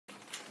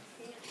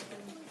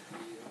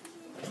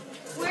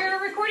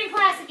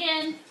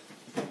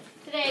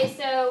Okay,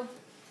 so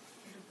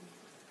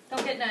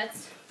don't get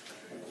nuts.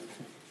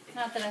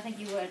 Not that I think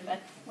you would, but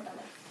whatever.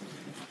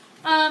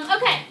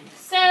 Okay,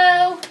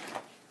 so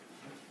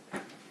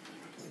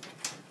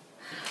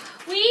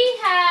we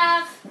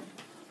have.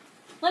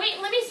 Let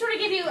me sort of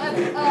give you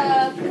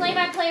a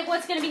play-by-play of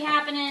what's going to be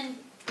happening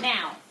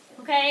now.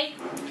 Okay,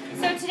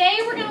 so today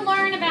we're going to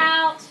learn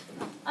about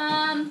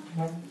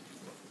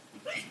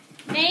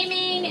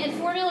naming and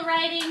formula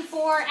writing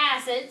for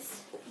acids,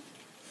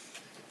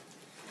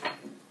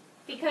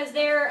 because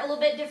they're a little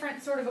bit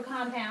different sort of a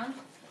compound.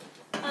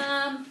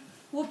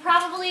 We'll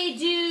probably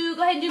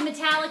go ahead and do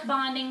metallic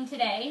bonding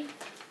today,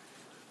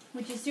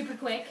 which is super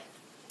quick.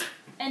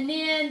 And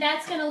then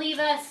that's going to leave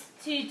us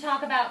to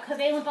talk about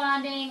covalent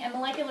bonding and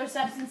molecular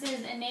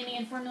substances and naming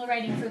and formula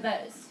writing for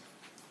those.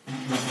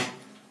 I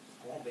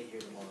won't be here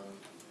tomorrow.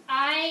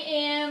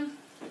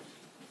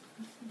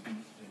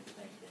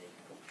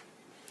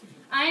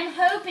 I'm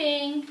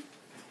hoping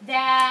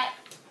that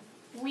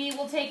we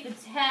will take the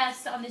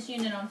test on this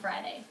unit on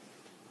Friday.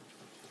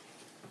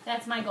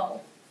 That's my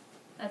goal.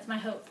 That's my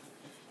hope.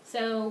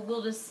 So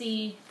we'll just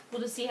see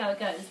how it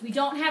goes. We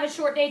don't have a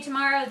short day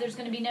tomorrow. There's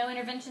going to be no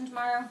intervention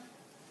tomorrow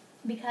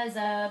because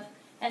of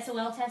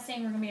SOL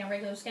testing. We're going to be on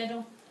regular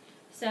schedule.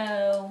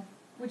 So,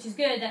 which is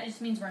good. That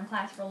just means we're in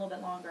class for a little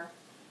bit longer.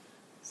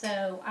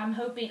 So I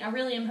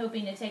really am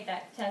hoping to take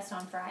that test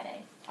on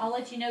Friday. I'll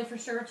let you know for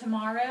sure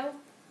tomorrow,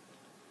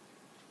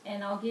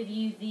 and I'll give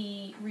you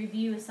the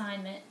review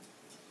assignment.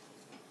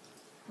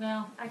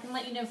 Well, I can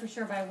let you know for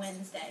sure by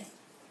Wednesday.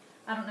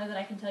 I don't know that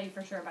I can tell you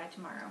for sure by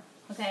tomorrow.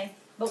 Okay?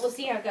 But we'll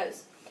see how it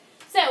goes.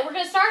 So we're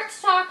going to start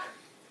to talk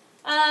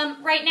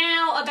right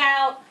now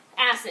about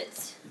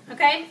acids.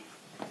 Okay?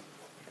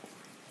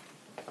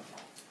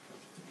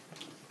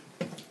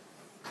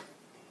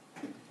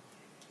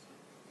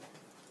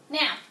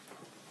 Now,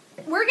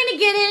 we're going to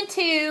get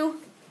into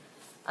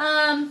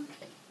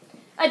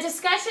a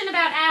discussion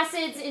about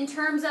acids in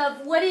terms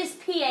of what is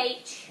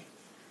pH,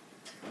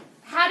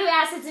 how do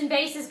acids and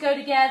bases go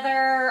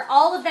together,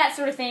 all of that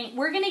sort of thing.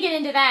 We're going to get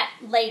into that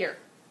later.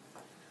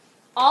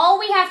 All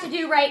we have to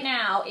do right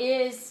now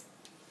is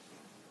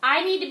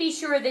I need to be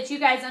sure that you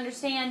guys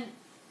understand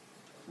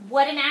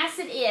what an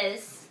acid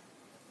is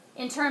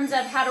in terms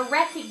of how to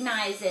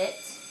recognize it,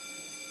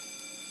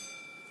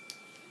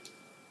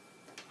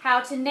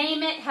 how to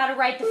name it, how to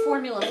write the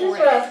formula for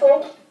it.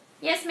 Russell.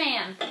 Yes,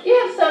 ma'am. You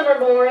have Summer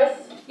Morris.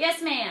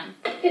 Yes, ma'am.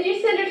 Could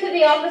you send her to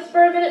the office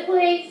for a minute,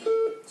 please?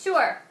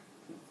 Sure.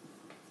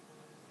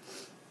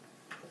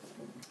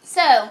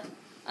 So,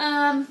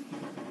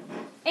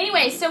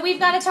 anyway, so we've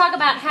got to talk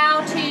about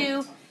how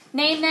to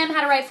name them,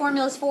 how to write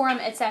formulas for them,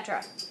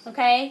 etc.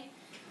 Okay?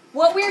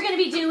 What we're going to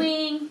be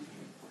doing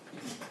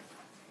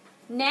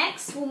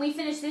next, when we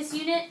finish this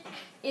unit,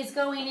 is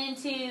going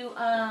into,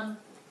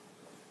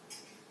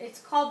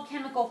 it's called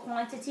chemical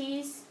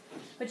quantities,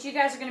 but you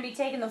guys are going to be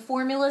taking the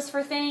formulas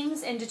for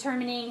things and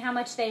determining how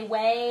much they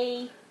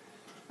weigh,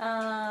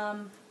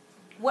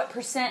 what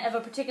percent of a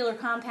particular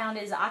compound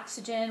is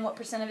oxygen, what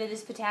percent of it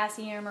is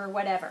potassium, or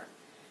whatever.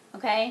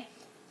 Okay?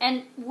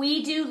 And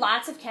we do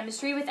lots of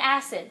chemistry with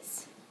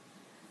acids.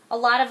 A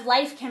lot of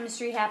life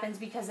chemistry happens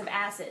because of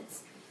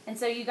acids. And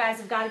so you guys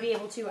have got to be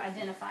able to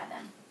identify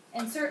them.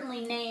 And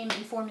certainly name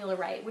and formula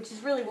write, which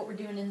is really what we're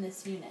doing in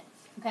this unit.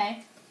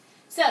 Okay?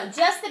 So,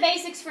 just the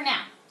basics for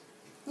now.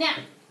 Now,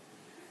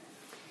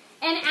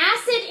 an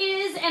acid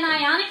is an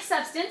ionic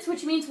substance,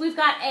 which means we've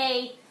got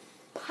a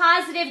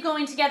positive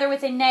going together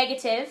with a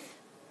negative.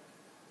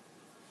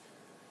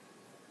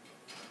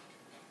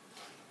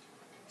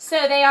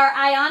 So they are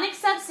ionic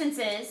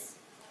substances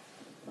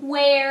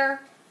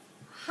where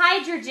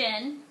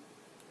hydrogen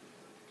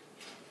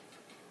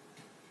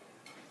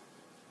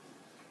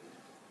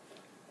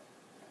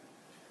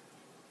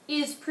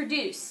is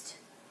produced.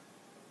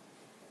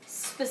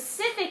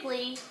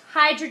 Specifically,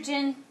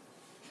 hydrogen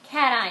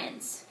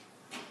cations.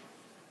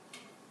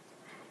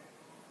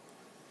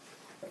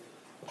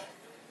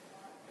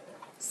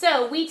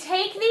 So we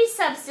take these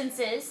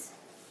substances,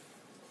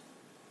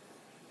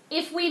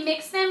 if we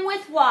mix them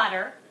with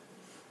water,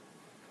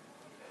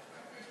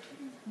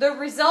 the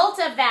result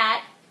of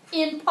that,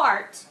 in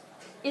part,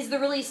 is the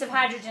release of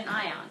hydrogen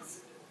ions.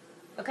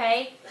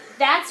 Okay?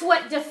 That's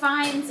what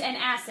defines an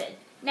acid.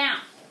 Now,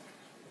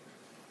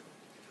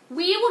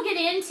 we will get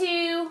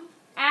into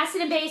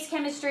acid and base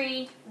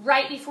chemistry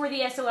right before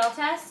the SOL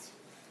test.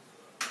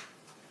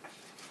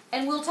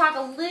 And we'll talk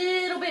a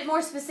little bit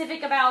more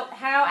specific about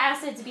how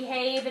acids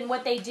behave and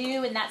what they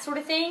do and that sort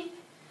of thing.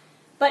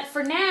 But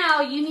for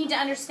now, you need to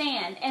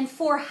understand. And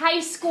for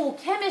high school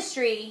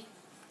chemistry,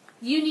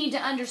 you need to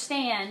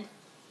understand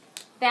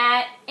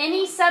that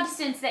any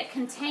substance that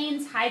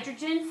contains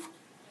hydrogen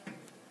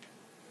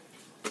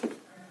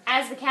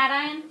as the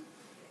cation,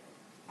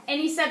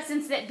 any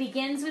substance that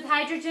begins with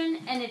hydrogen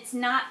and it's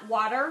not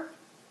water,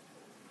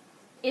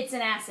 it's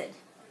an acid.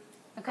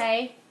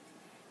 Okay?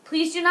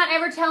 Please do not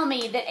ever tell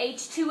me that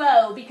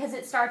H2O, because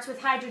it starts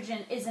with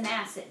hydrogen, is an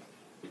acid.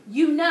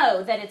 You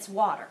know that it's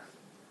water.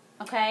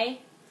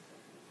 Okay?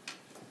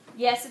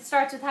 Yes, it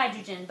starts with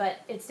hydrogen,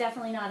 but it's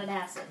definitely not an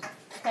acid.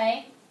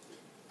 Okay?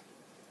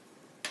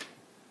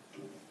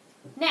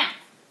 Now,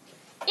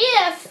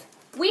 if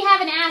we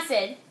have an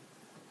acid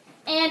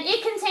and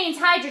it contains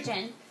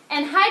hydrogen,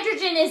 and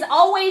hydrogen is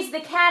always the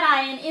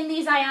cation in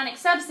these ionic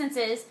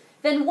substances,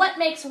 then what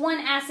makes one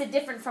acid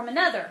different from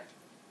another?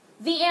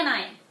 The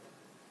anion.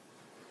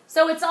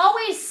 So it's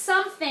always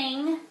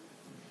something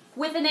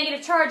with a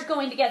negative charge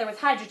going together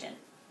with hydrogen.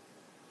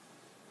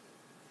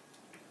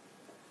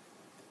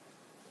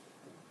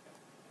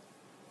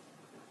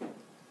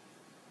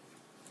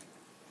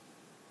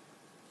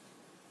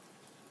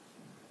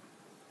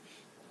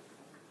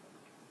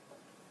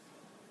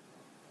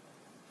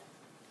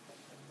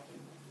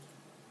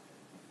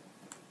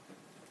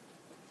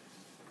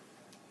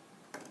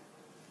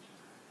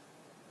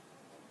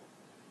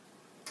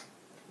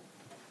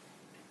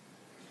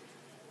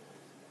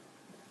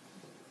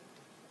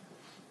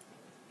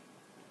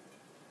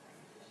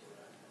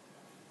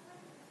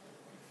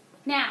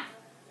 Now,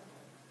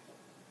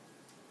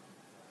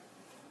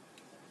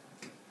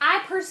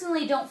 I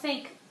personally don't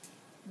think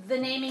the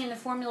naming and the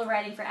formula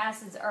writing for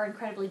acids are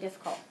incredibly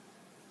difficult.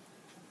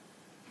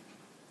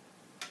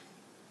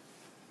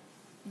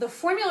 The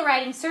formula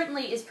writing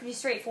certainly is pretty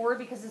straightforward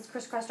because it's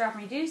crisscross, drop,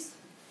 and reduce.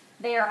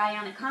 They are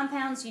ionic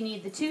compounds. You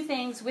need the two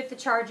things with the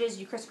charges.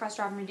 You crisscross,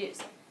 drop, and reduce.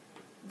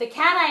 The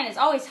cation is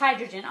always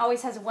hydrogen,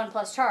 always has a 1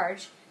 plus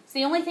charge. So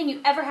the only thing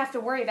you ever have to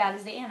worry about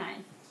is the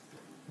anion.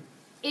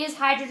 Is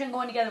hydrogen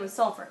going together with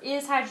sulfur?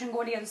 Is hydrogen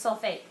going together with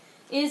sulfate?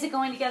 Is it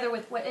going together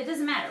with what? It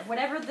doesn't matter.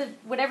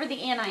 Whatever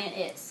the anion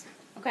is.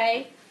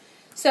 Okay?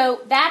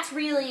 So that's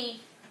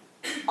really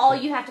all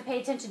you have to pay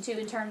attention to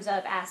in terms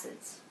of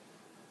acids.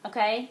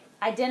 Okay?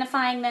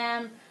 Identifying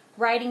them,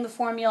 writing the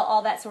formula,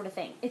 all that sort of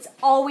thing. It's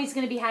always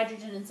going to be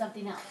hydrogen and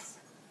something else.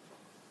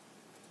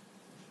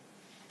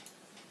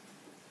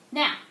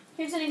 Now,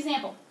 here's an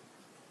example.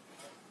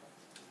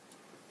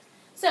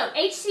 So,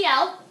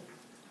 HCl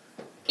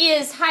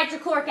is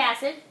hydrochloric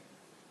acid.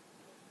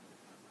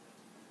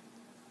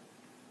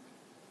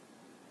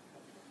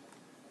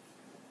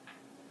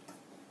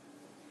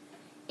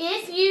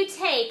 If you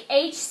take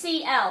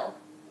HCl,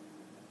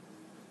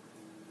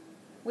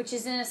 which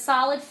is in a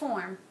solid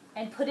form,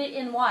 and put it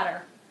in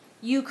water,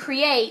 you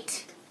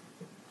create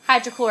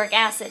hydrochloric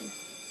acid.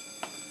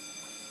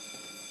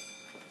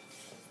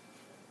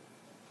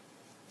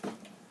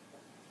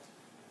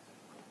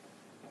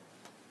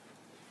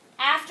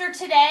 After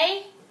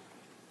today,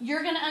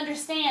 you're going to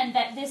understand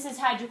that this is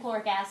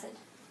hydrochloric acid.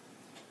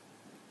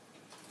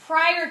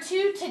 Prior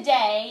to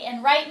today,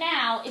 and right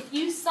now, if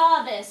you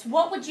saw this,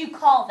 what would you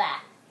call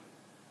that?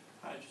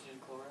 Hydrogen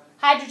chloride.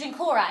 Hydrogen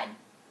chloride.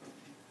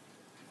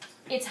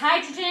 It's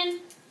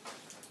hydrogen,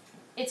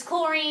 it's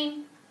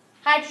chlorine.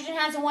 Hydrogen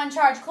has a 1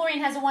 charge,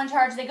 chlorine has a 1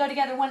 charge. They go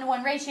together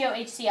 1-to-1 ratio,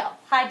 HCl.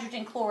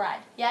 Hydrogen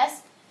chloride.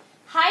 Yes?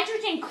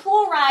 Hydrogen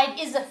chloride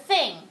is a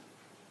thing,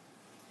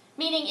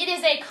 meaning it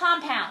is a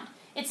compound.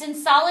 It's in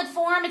solid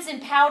form, it's in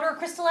powder,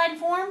 crystalline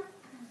form.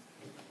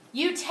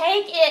 You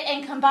take it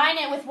and combine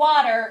it with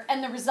water,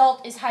 and the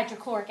result is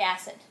hydrochloric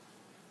acid.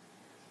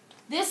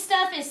 This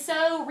stuff is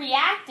so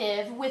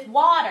reactive with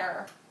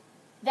water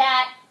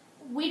that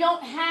we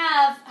don't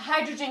have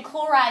hydrogen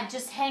chloride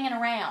just hanging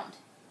around.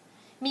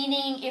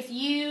 Meaning, if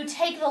you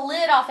take the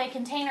lid off a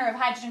container of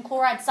hydrogen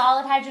chloride,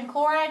 solid hydrogen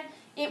chloride,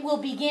 it will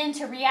begin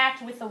to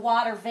react with the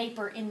water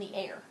vapor in the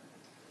air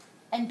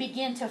and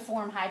begin to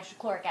form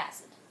hydrochloric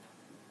acid.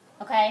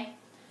 Okay?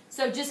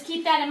 So just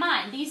keep that in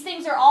mind. These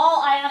things are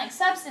all ionic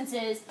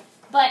substances,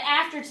 but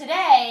after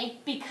today,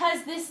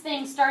 because this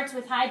thing starts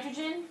with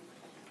hydrogen,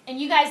 and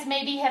you guys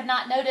maybe have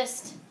not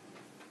noticed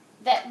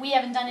that we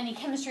haven't done any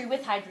chemistry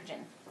with hydrogen.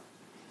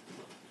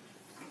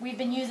 We've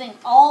been using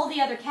all the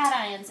other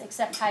cations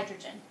except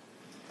hydrogen.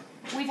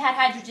 We've had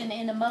hydrogen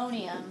in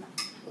ammonium,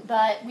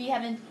 but we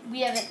haven't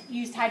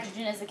used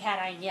hydrogen as a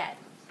cation yet.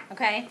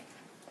 Okay?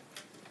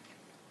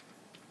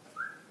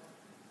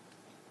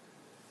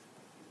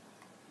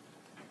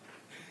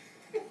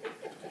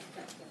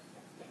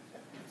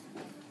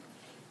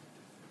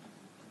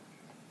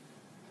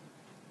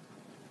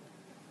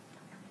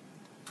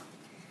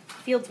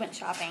 Fields went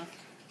shopping.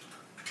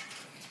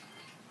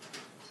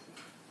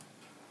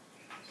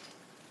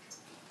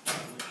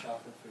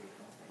 Shopping for you.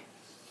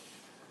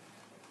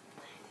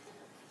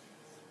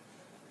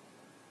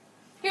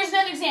 Here's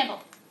another example.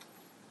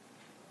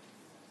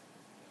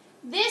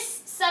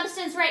 This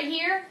substance right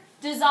here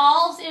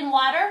dissolves in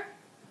water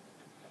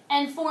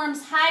and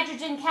forms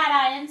hydrogen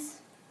cations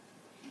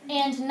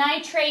and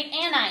nitrate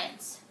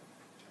anions.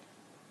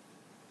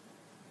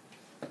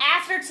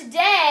 After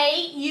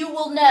today, you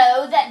will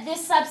know that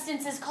this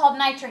substance is called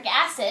nitric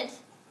acid.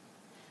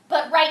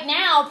 But right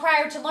now,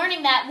 prior to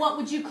learning that, what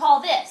would you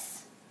call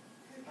this?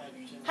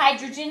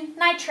 Hydrogen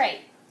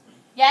nitrate.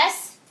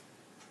 Yes?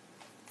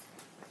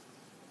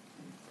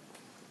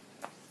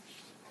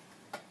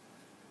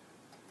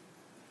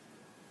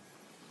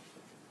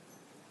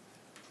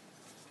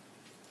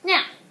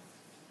 Now,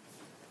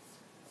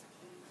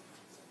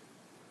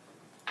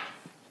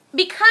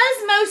 because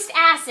most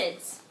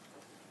acids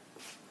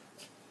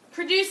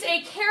produce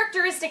a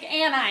characteristic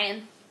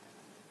anion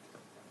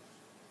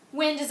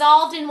when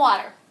dissolved in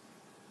water?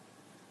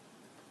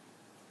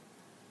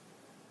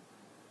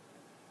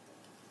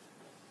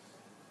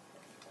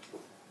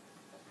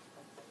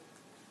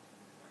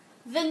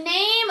 The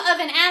name of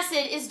an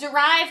acid is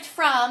derived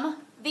from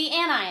the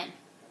anion.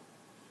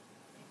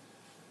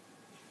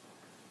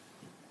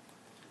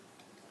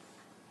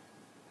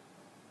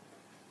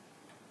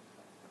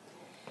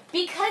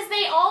 Because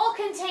they all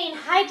contain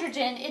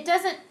hydrogen, it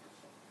doesn't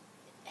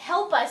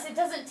help us, it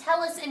doesn't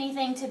tell us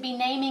anything to be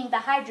naming the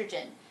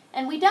hydrogen.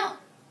 And we don't.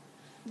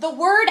 The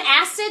word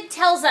acid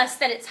tells us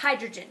that it's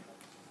hydrogen.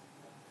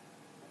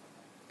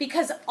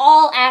 Because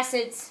all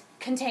acids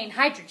contain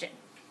hydrogen.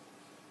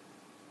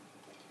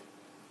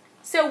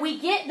 So we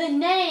get the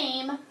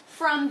name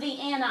from the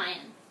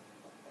anion.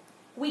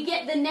 We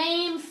get the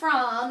name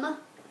from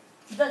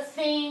the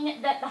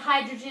thing that the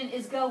hydrogen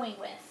is going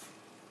with.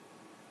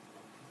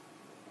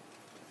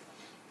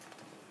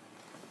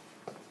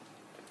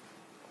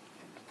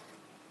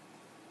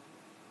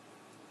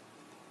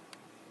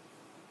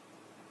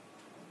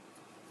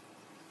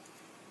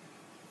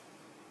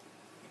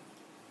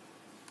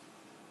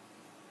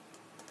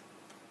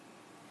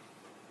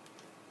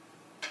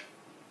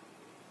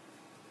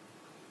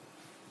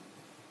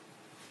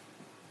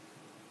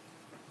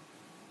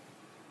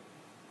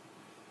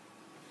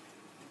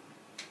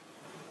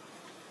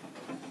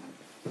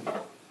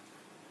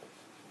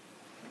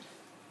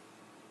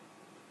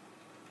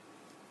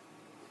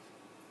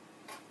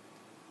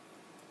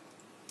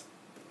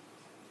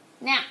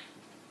 Now,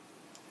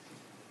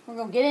 we're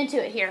going to get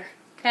into it here,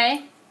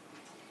 okay?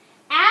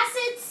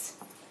 Acids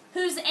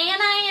whose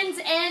anions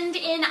end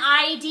in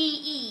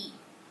IDE.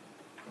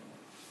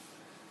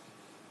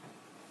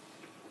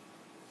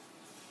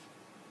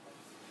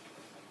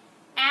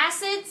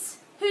 Acids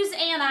whose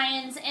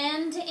anions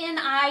end in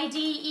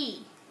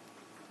IDE.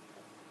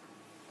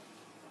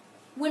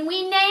 When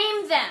we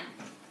name them,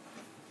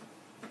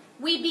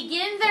 we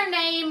begin their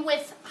name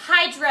with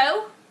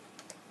hydro.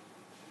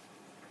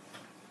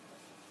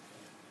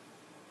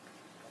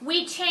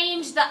 We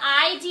change the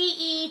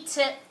IDE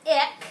to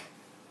ic.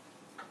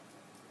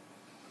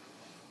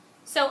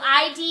 So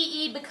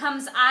IDE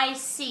becomes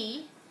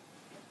IC.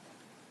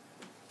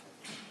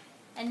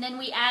 And then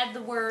we add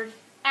the word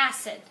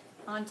acid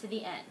onto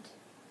the end.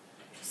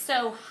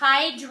 So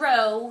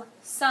hydro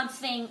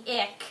something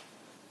ic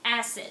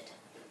acid.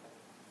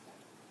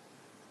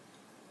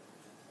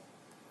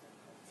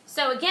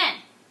 So again,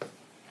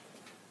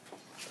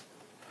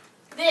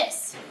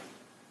 this.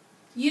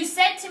 You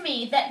said to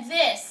me that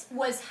this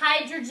was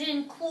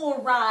hydrogen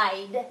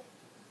chloride.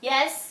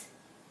 Yes?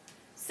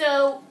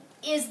 So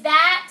is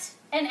that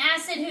an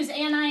acid whose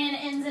anion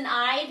ends in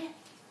 "ide"?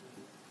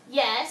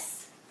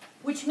 Yes.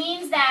 Which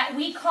means that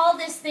we call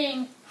this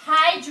thing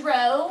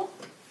hydro.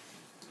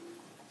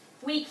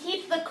 We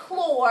keep the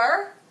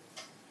chlor,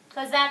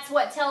 because that's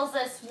what tells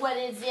us what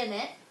is in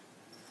it.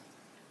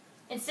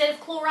 Instead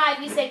of chloride,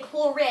 we say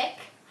chloric,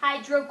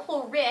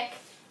 hydrochloric,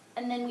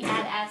 and then we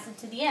add acid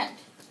to the end.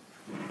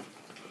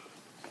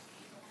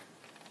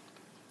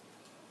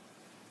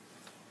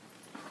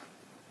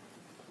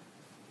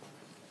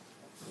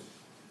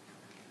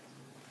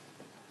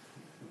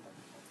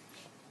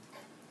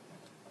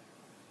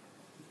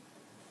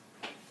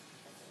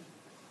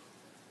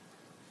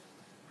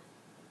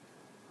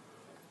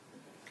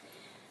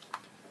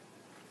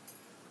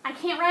 I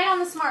can't write on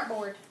the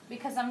smartboard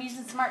because I'm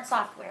using smart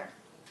software,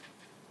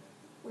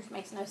 which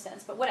makes no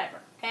sense, but whatever,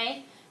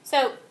 okay?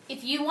 So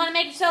if you want to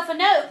make yourself a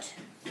note,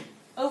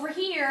 over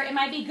here it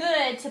might be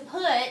good to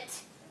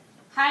put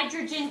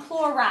hydrogen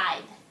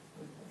chloride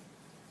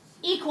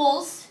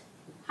equals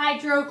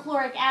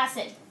hydrochloric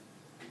acid.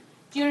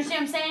 Do you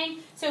understand what I'm saying?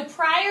 So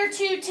prior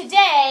to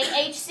today,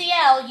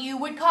 HCl, you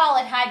would call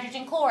it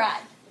hydrogen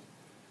chloride.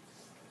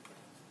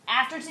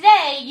 After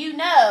today, you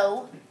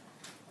know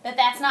that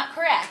that's not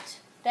correct.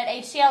 That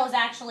HCl is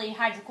actually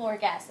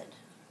hydrochloric acid.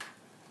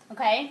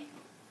 Okay?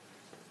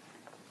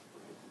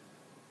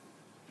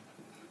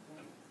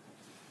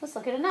 Let's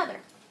look at another.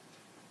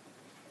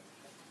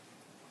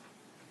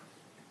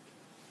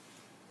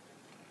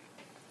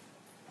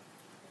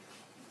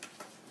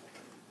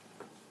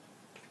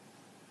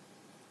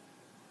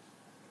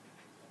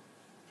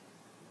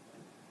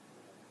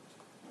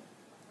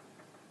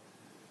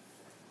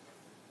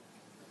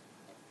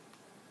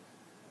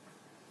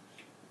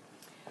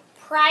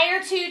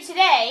 Prior to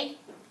today,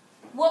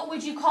 what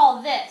would you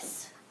call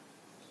this?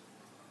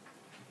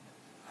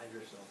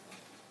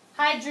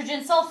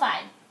 Hydrogen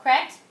sulfide,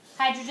 correct?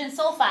 Hydrogen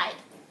sulfide.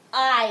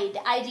 IDE,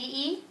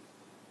 I-D-E.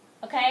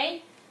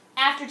 Okay?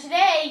 After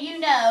today, you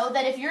know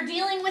that if you're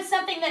dealing with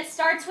something that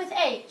starts with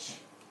H,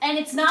 and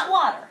it's not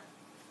water,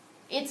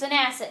 it's an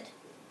acid.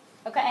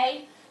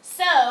 Okay?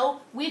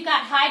 So, we've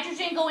got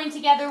hydrogen going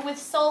together with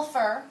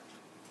sulfur,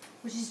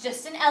 which is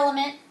just an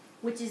element,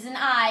 which is an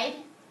ide.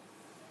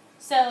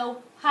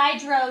 So,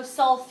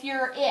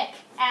 hydrosulfuric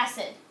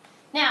acid.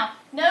 Now,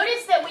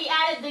 notice that we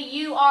added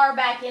the UR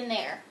back in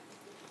there.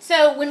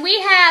 So when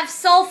we have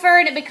sulfur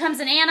and it becomes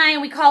an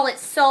anion, we call it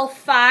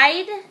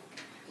sulfide.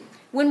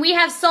 When we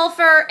have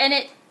sulfur and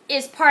it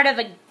is part of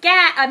an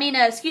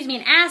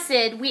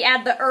acid, we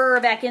add the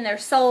back in there,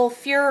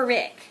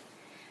 sulfuric,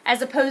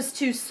 as opposed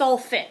to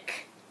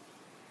sulfic.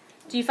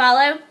 Do you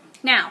follow?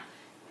 Now,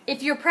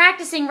 if you're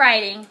practicing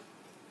writing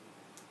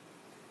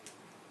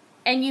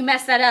and you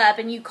mess that up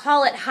and you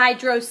call it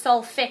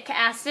hydrosulfic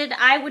acid,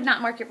 I would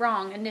not mark it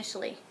wrong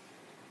initially.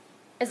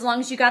 As long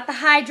as you got the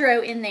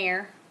hydro in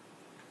there,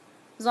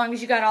 as long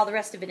as you got all the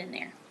rest of it in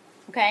there.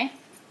 Okay?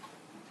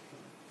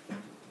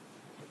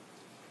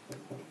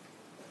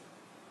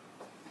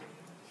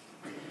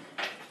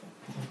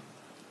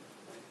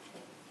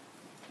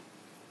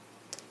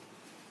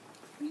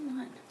 What do you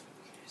want?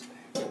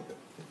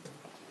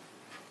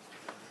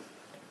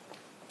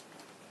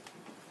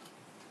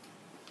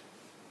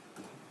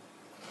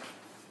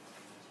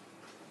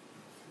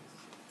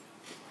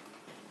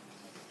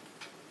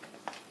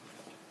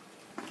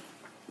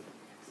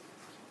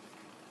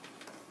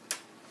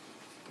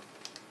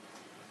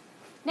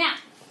 Now,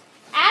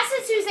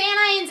 acids whose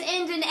anions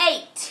end in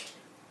ate.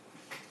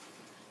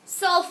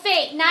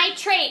 Sulfate,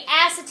 nitrate,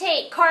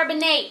 acetate,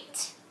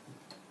 carbonate.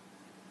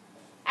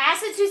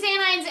 Acids whose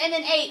anions end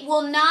in ate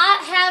will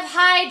not have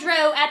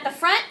hydro at the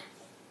front.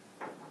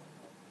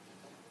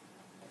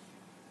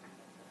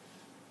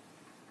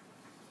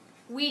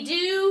 We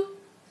do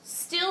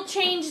still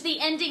change the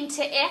ending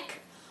to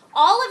ic.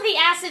 All of the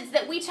acids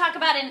that we talk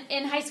about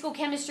in high school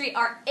chemistry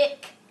are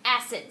ic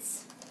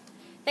acids.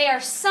 They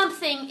are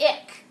something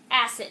ic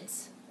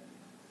acids.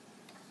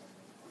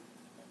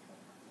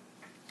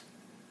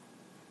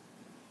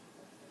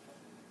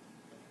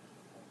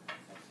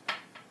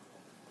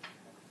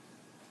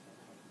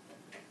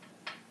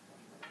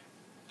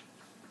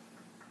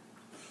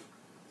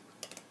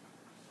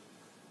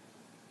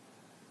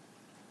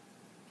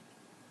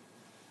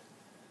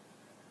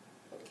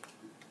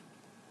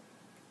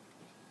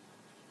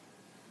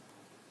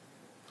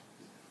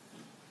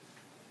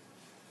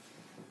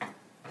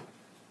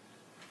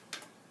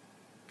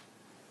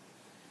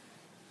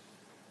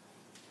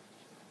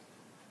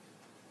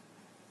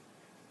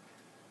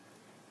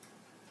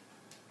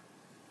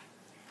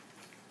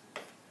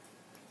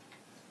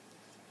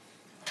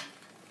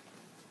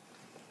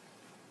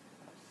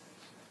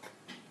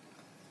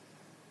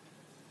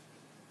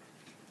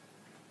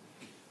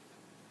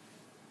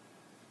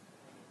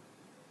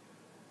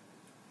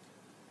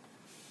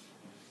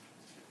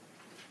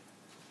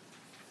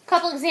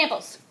 Couple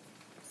examples.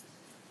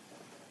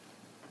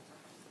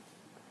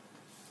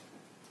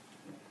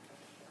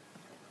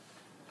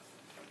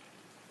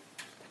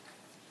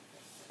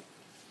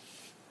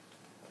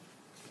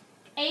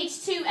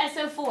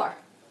 H2SO4.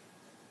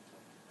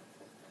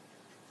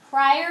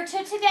 Prior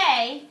to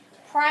today,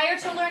 prior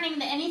to learning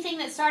that anything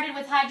that started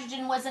with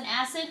hydrogen was an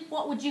acid,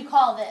 what would you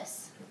call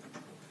this?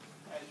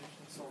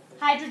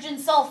 Hydrogen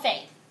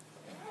sulfate.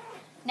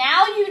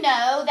 Now you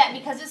know that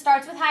because it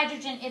starts with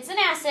hydrogen, it's an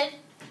acid.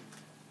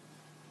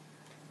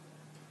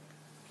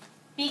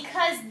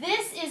 Because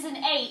this is an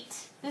 8,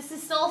 this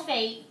is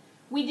sulfate,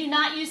 we do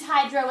not use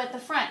hydro at the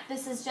front.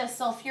 This is just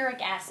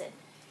sulfuric acid.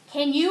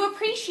 Can you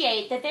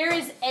appreciate that there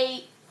is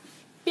a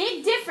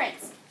big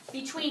difference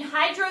between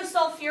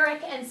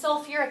hydrosulfuric and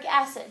sulfuric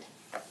acid?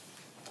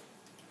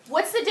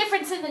 What's the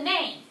difference in the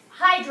name?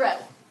 Hydro.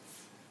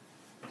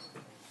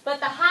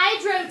 But the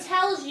hydro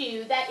tells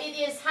you that it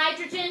is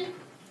hydrogen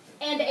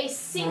and a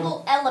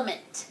single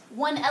element,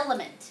 one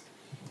element.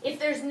 If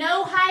there's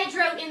no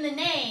hydro in the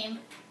name,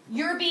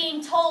 you're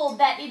being told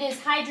that it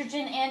is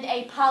hydrogen and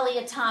a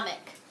polyatomic.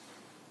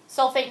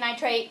 Sulfate,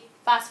 nitrate,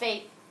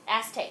 phosphate,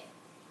 acetate.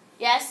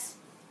 Yes?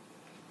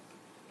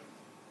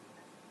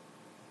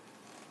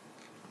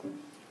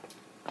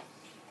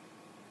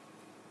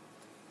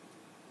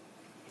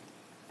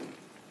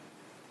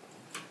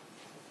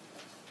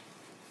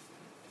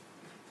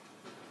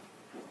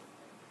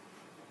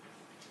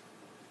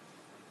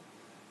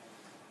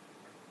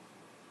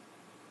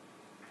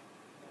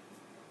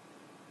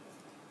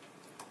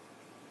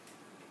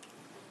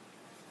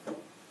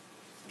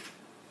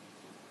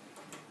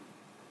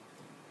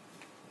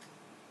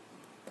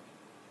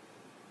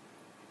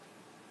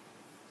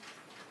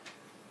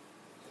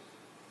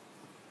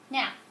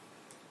 Now,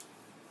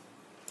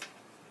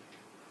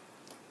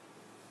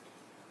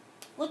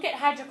 look at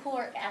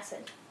hydrochloric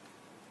acid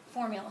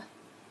formula.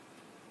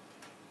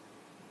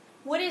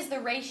 What is the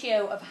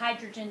ratio of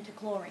hydrogen to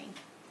chlorine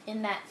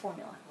in that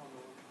formula?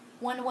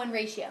 1-to-1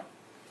 ratio.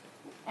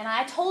 And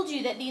I told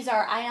you that these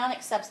are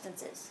ionic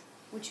substances,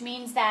 which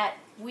means that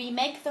we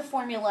make the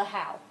formula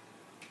how?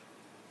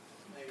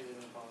 Negative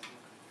and positive.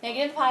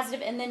 Negative and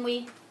positive, and then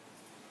we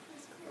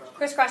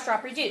crisscross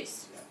drop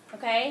reduce.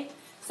 Okay?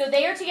 So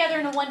they are together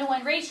in a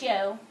 1-to-1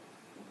 ratio.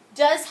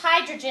 Does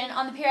hydrogen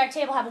on the periodic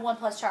table have a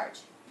 1+ charge?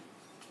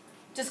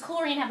 Does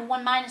chlorine have a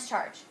 1-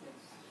 charge?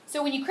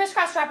 So when you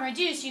crisscross drop and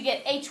reduce, you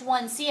get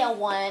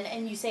H1Cl1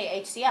 and you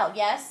say HCl,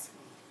 yes?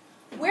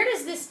 Where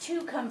does this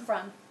 2 come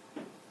from?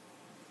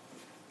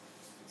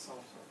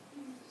 Sulfur.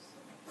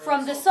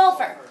 From the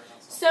sulfur.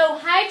 So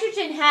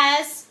hydrogen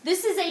has,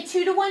 this is a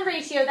 2-to-1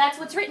 ratio. That's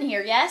what's written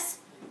here, yes?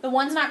 The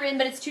one's not written,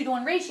 but it's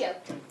 2-to-1 ratio.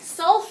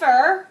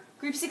 Sulfur,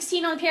 group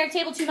 16 on the periodic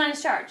table, 2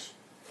 minus charge.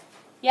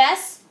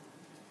 Yes?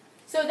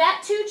 So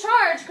that 2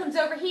 charge comes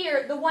over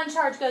here. The 1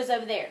 charge goes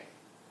over there.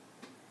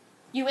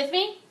 You with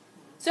me?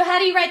 So how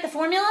do you write the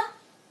formula?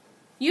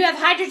 You have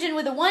hydrogen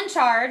with a 1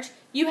 charge.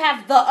 You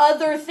have the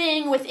other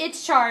thing with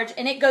its charge,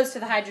 and it goes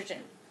to the hydrogen.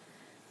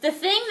 The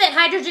thing that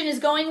hydrogen is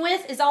going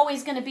with is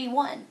always going to be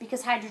 1,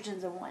 because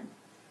hydrogen's a 1.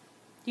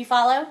 Do you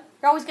follow?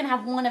 You're always going to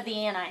have 1 of the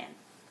anion.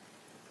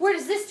 Where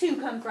does this 2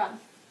 come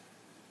from?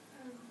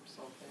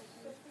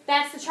 Sulfate.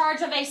 That's the charge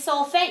of a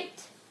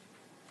sulfate.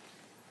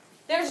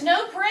 There's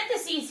no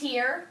parentheses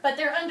here, but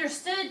they're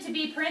understood to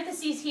be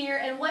parentheses here.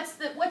 And what's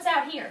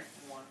out here?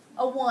 1.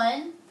 A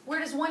 1. Where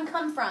does 1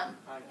 come from?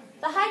 Hydrogen.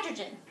 The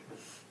hydrogen.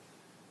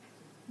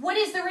 What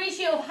is the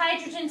ratio of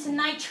hydrogen to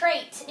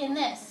nitrate in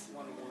this?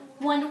 1 to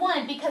 1. 1 to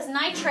 1, because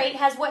nitrate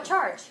has what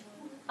charge?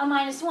 A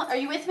 -1. Are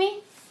you with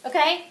me?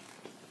 Okay?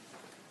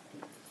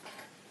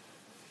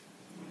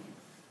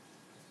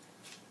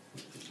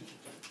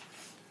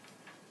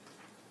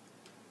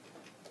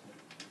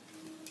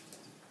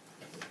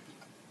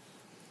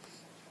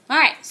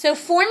 Alright, so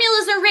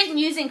formulas are written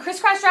using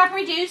crisscross, drop, and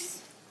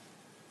reduce,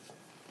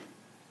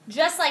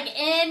 just like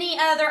any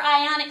other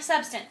ionic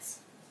substance.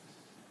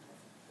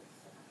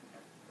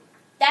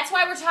 That's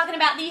why we're talking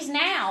about these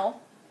now,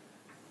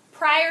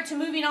 prior to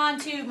moving on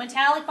to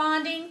metallic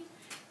bonding,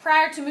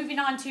 prior to moving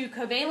on to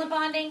covalent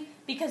bonding,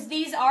 because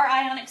these are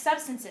ionic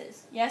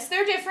substances. Yes,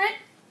 they're different.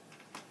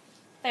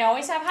 They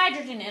always have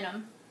hydrogen in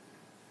them,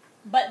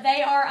 but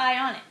they are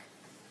ionic.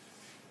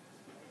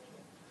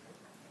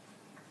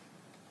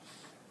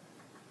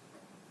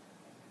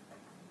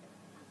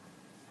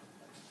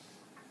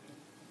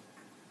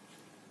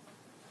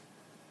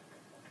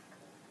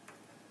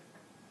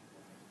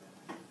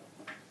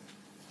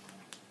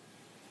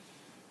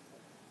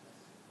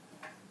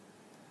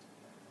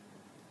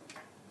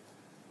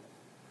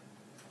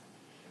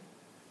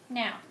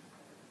 Now,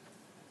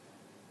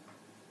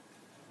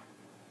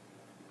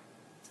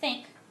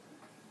 think.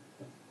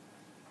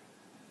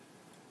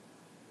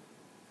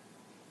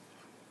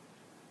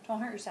 Don't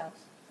hurt yourselves.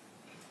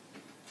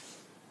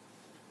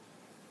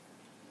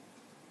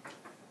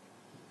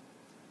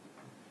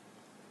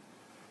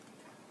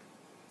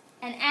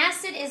 An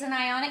acid is an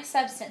ionic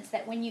substance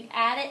that when you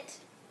add it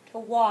to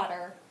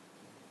water,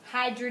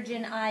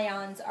 hydrogen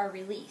ions are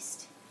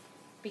released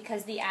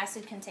because the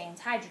acid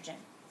contains hydrogen.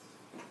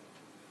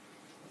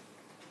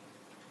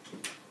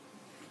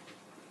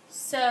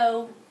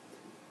 So,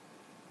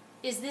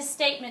 is this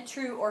statement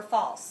true or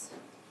false?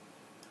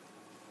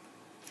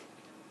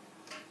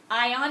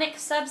 Ionic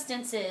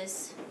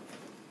substances,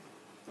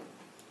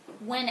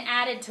 when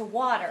added to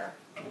water,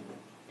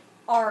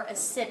 are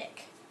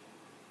acidic.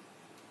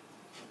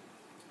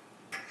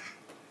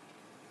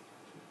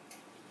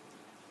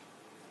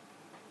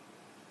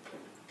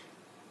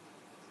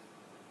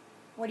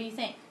 What do you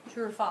think?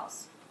 True or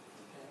false?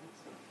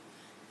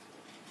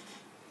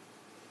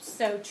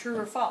 So, true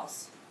or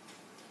false?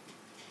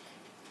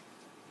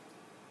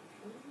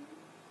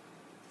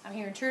 I'm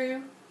hearing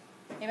true.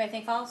 Anybody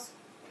think false?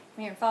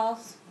 I'm hearing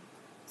false.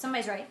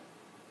 Somebody's right.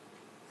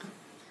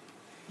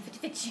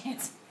 50-50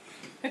 chance.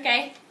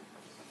 Okay?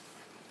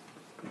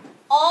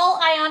 All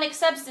ionic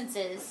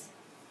substances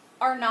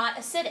are not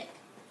acidic.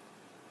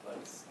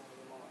 But some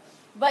of them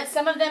are. But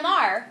some of them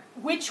are.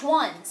 Which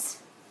ones?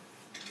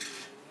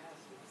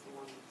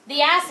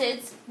 The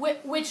acids, The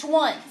acids, which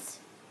ones?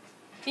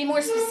 Be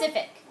more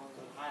specific. ones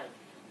with hydrogen.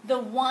 The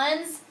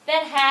ones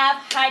that have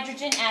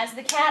hydrogen as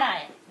the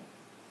cation.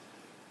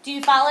 Do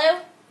you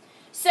follow?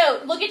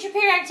 So, look at your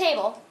periodic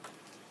table.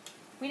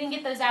 We didn't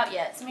get those out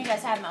yet. Some of you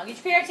guys have them out. Get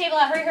your periodic table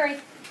out. Hurry,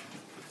 hurry.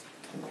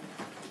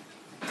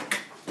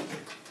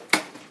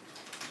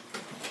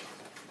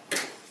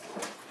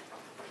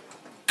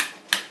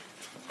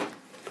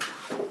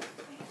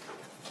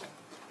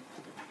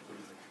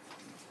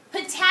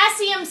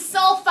 Potassium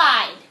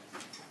sulfide.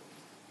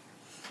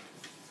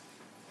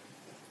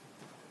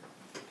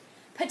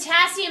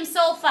 Potassium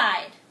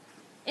sulfide.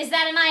 Is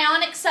that an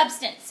ionic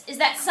substance? Is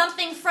that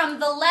something from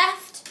the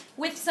left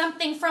with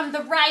something from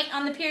the right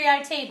on the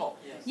periodic table?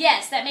 Yes.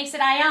 Yes, that makes it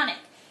ionic.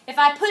 If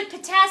I put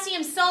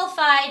potassium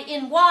sulfide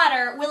in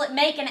water, will it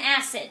make an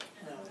acid?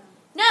 No.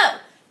 No,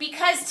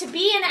 because to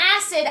be an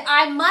acid,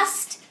 I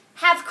must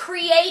have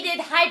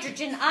created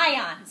hydrogen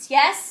ions,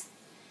 yes?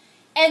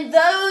 And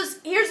those,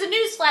 here's a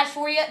news flash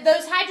for you,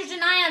 those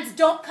hydrogen ions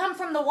don't come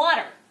from the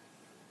water.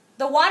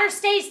 The water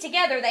stays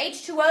together, the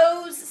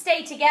H2Os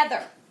stay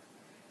together.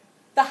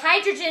 The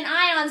hydrogen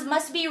ions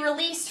must be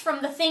released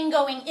from the thing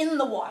going in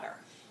the water.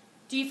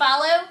 Do you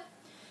follow?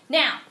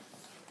 Now,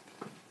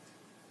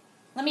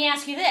 let me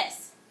ask you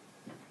this.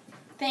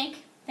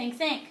 Think, think,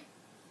 think.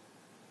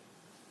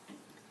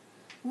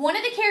 One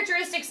of the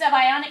characteristics of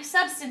ionic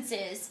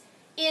substances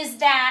is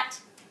that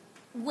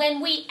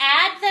when we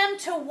add them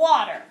to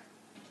water,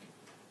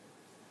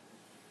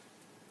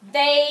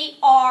 they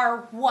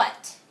are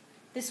what?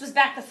 This was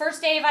back the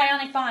first day of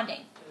ionic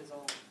bonding. It is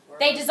all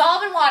They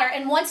dissolve in water,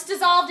 and once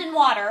dissolved in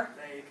water,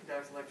 They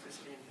conduct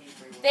electricity and heat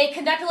very well. they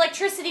conduct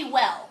electricity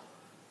well.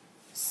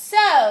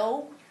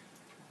 So,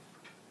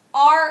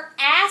 are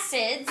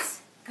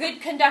acids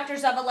good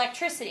conductors of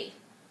electricity?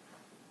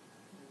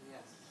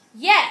 Yes.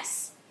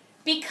 Yes,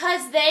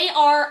 because they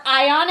are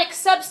ionic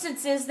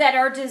substances that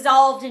are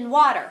dissolved in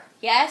water.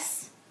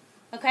 Yes?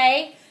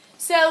 Okay?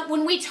 So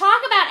when we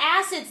talk about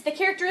acids, the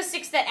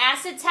characteristics that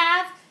acids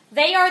have,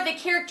 they are the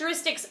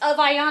characteristics of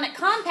ionic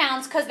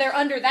compounds because they're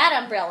under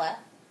that umbrella.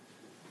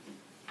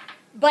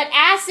 But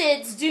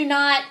acids do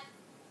not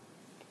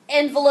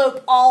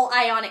envelope all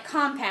ionic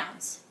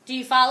compounds. Do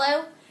you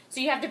follow? So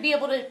you have to be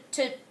able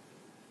to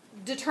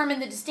determine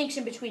the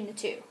distinction between the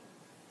two.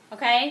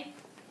 Okay?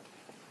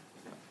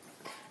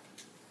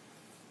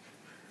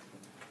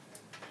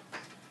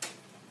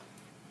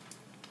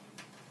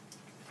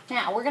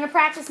 Now, we're going to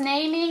practice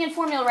naming and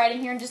formula writing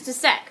here in just a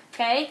sec,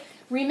 okay?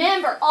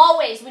 Remember,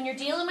 always, when you're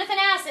dealing with an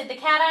acid, the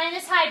cation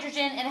is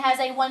hydrogen and has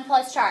a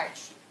 1+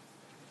 charge.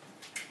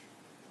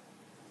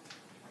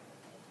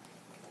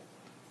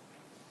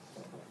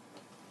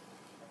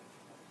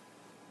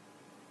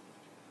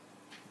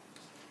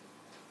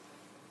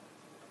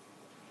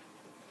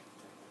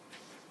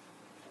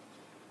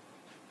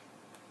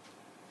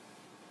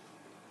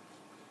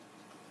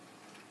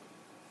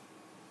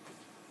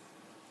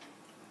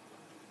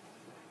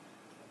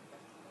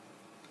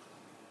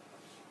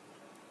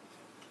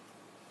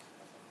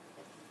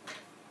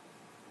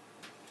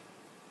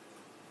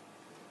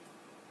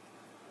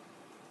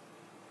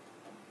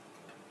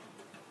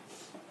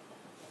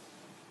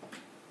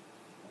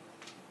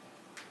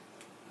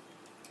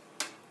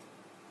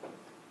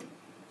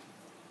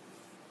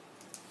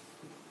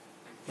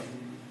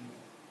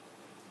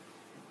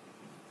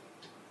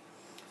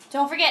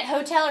 Don't forget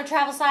hotel or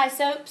travel size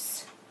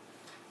soaps.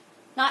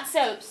 Not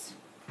soaps.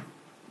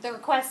 The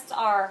requests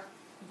are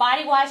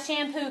body wash,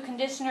 shampoo,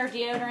 conditioner,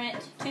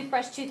 deodorant,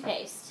 toothbrush,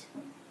 toothpaste.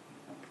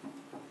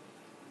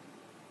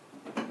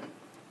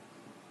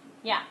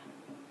 Yeah.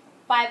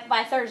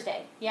 By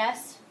Thursday,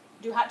 yes?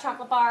 Do hot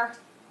chocolate bar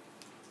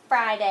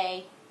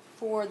Friday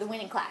for the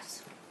winning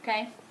class.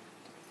 Okay?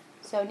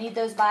 So need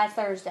those by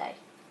Thursday.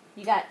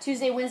 You got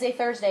Tuesday, Wednesday,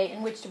 Thursday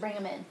in which to bring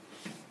them in.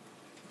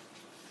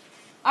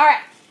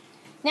 Alright.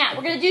 Now,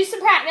 we're going to do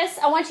some practice.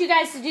 I want you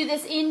guys to do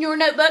this in your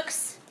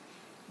notebooks.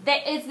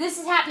 This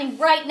is happening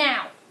right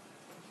now.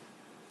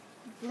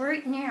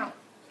 Right now.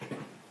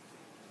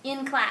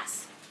 In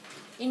class.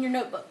 In your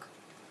notebook.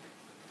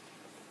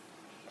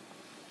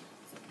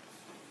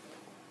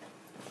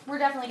 We're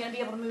definitely going to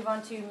be able to move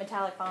on to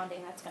metallic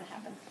bonding. That's going to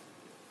happen.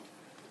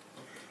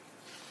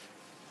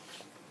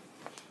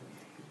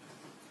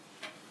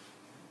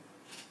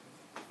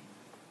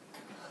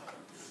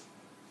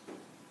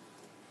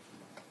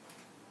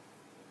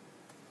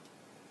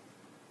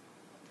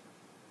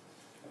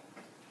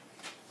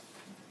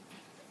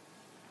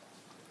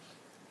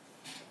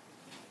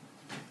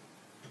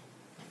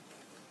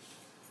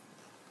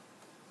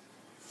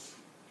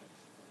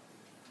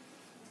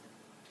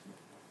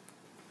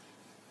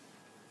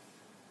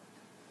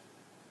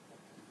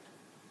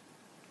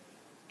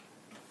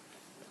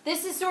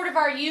 This is sort of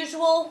our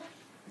usual,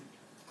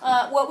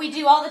 what we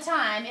do all the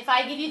time. If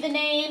I give you the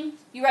name,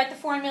 you write the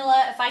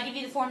formula. If I give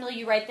you the formula,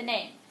 you write the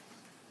name.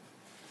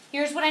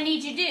 Here's what I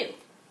need you to do.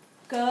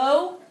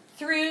 Go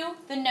through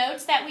the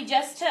notes that we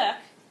just took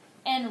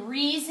and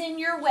reason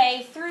your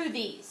way through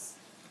these.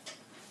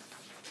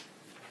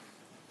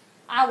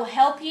 I will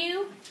help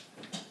you.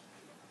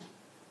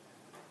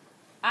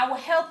 I will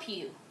help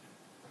you,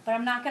 but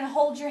I'm not going to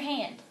hold your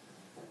hand.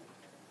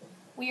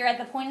 We are at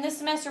the point in the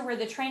semester where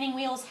the training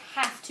wheels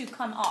have to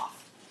come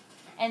off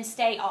and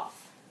stay off.